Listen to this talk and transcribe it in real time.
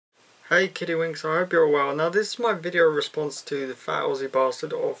Hey Kittywinks, I hope you're well. Now this is my video response to the Fat Aussie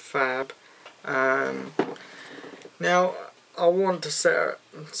Bastard of FAB. Now I want to set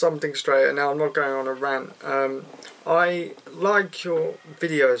something straight, and now I'm not going on a rant. I like your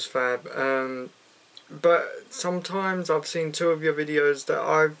videos, FAB, but sometimes I've seen two of your videos that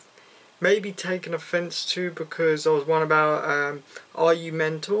I've maybe taken offence to, because there was one about are you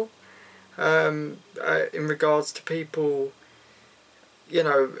mental, in regards to people, you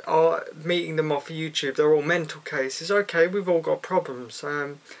know, are meeting them off of YouTube. They're all mental cases. Okay, we've all got problems.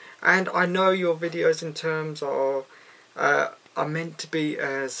 And I know your videos in terms are meant to be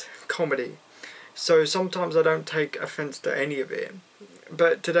as comedy. So sometimes I don't take offence to any of it.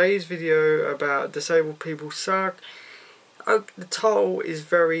 But today's video about disabled people suck, the title is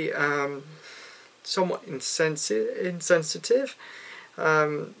very somewhat insensitive.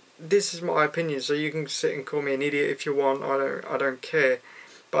 This is my opinion, so you can sit and call me an idiot if you want. I don't care,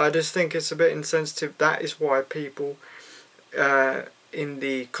 but I just think it's a bit insensitive. That is why people in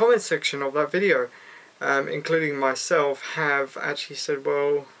the comment section of that video, including myself, have actually said,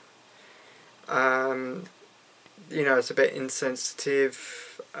 well, you know, it's a bit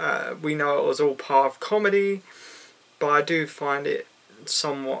insensitive. We know it was all part of comedy, but I do find it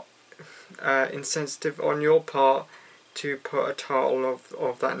somewhat insensitive on your part to put a title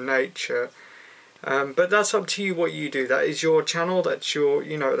of that nature. But that's up to you what you do. That is your channel, that's your,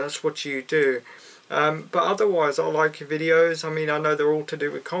 you know, that's what you do. But otherwise, I like your videos. I mean, I know they're all to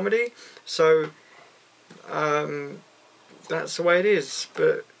do with comedy, so that's the way it is.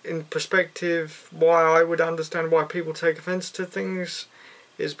 But in perspective, why I would understand why people take offence to things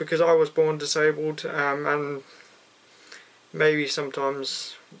is because I was born disabled, and maybe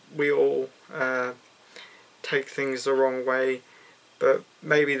sometimes we all take things the wrong way, but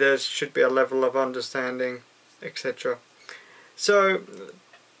maybe there should be a level of understanding, etc. So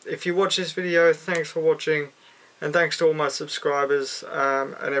if you watch this video, thanks for watching, and thanks to all my subscribers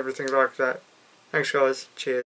and everything like that. Thanks guys, cheers.